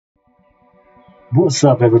What's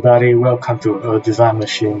up everybody, welcome to A Design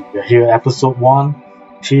Machine. We're here episode 1,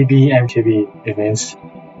 MKII. It means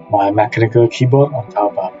my mechanical keyboard on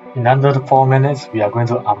Taobao. In under the 4 minutes, we are going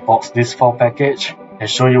to unbox this 4 package and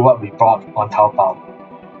show you what we bought on Taobao.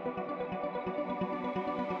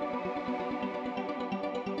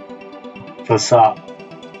 First up,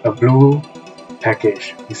 a blue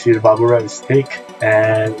package. You see the bubble wrap is thick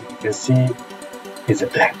and you can see it's a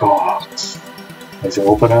black box. Let's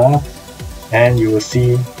open it up and you will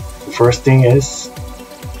see the first thing is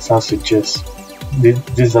some switches.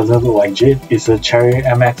 This doesn't look like jade. It's a Cherry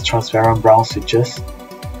MX transparent brown switches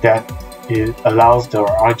that it allows the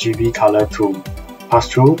RGB color to pass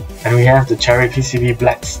through, and we have the Cherry PCB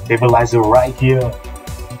black stabilizer right here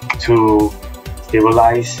to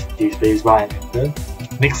stabilize the spacebar and enter.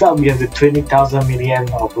 Next up, we have the 20,000 mAh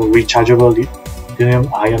of a rechargeable lithium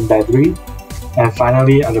ion battery, and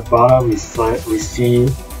finally at the bottom we see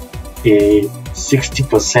a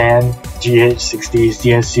 60% GH60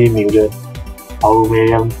 CNC muted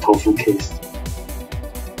aluminum tofu case.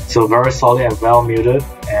 So very solid and well muted,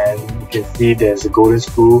 and you can see there's a golden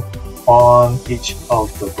screw on each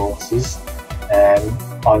of the boxes, and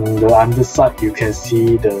on the underside you can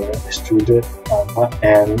see the extruded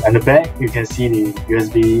and at the back you can see the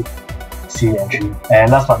USB-C entry. And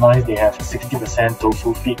last but not least, they have a 60%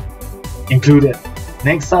 tofu feed included.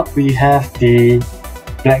 Next up we have the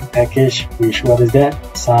black package, which what is that?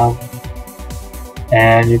 Some,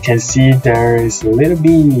 and you can see there is a little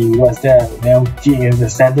bit, what's that? MelGeek in the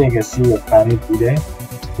center. You can see a tiny bit there.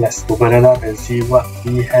 Let's open it up and see what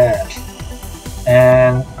we have.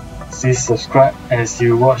 And please subscribe as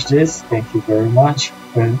you watch this. Thank you very much.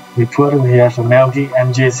 When we have a MelGeek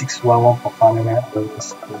MJ611 for 5mm, the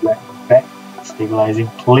black back stabilizing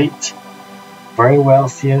plate. Very well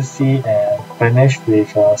CNC and finished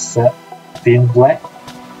with a set thin black.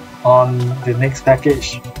 On the next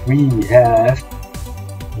package, we have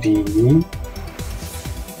the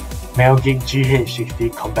MelGeek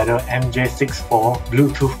GH60 compatible MJ64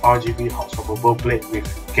 Bluetooth RGB hot swappable blade with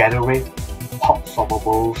Gatorade hot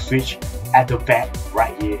swappable switch at the back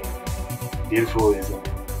right here. Beautiful, isn't it?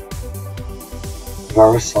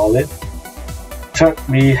 Very solid. Third,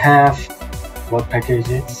 we have what package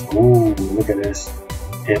is? Ooh, look at this.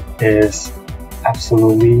 It is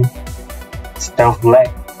absolutely stealth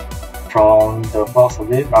black from the box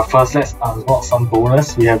of it. But first, let's unbox some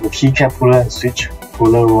bonus. We have a keycap puller and switch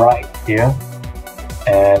puller right here,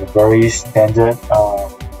 and very standard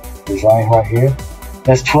design right here.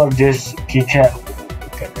 Let's put this keycap.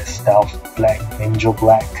 Look at this stealth black, angel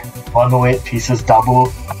black, 108 pieces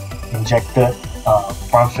double injected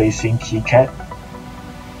front facing keycap.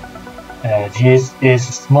 And here is a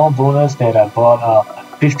small bonus that I bought a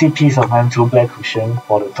 50 piece of M2 black cushion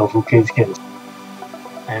for the tofu case kit.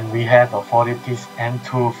 And we have a 40 piece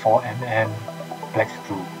M2 4mm black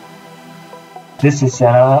screw. This is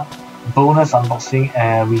another bonus unboxing,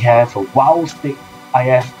 and we have a wow stick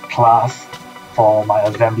IF Plus for my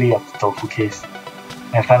assembly of the tofu case.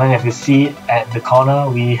 And finally, if you see at the corner,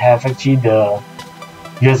 we have actually the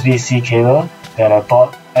USB-C cable that I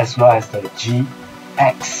bought, as well as the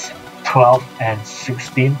GX12 and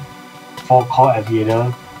 16 4-core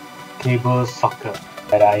aviator cable socket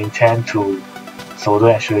that I intend to solder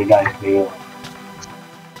and show you guys later.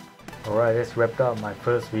 Alright, that's wrapped up my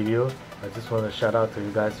first video. I just want to shout out to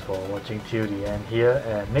you guys for watching till the end here,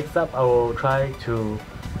 and next up I will try to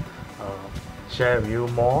share with you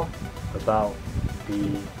more about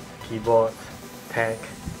the keyboard, tech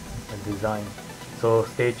and design. So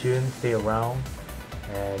stay tuned, stay around,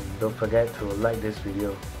 and don't forget to like this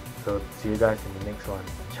video. So see you guys in the next one.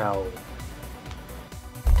 Ciao.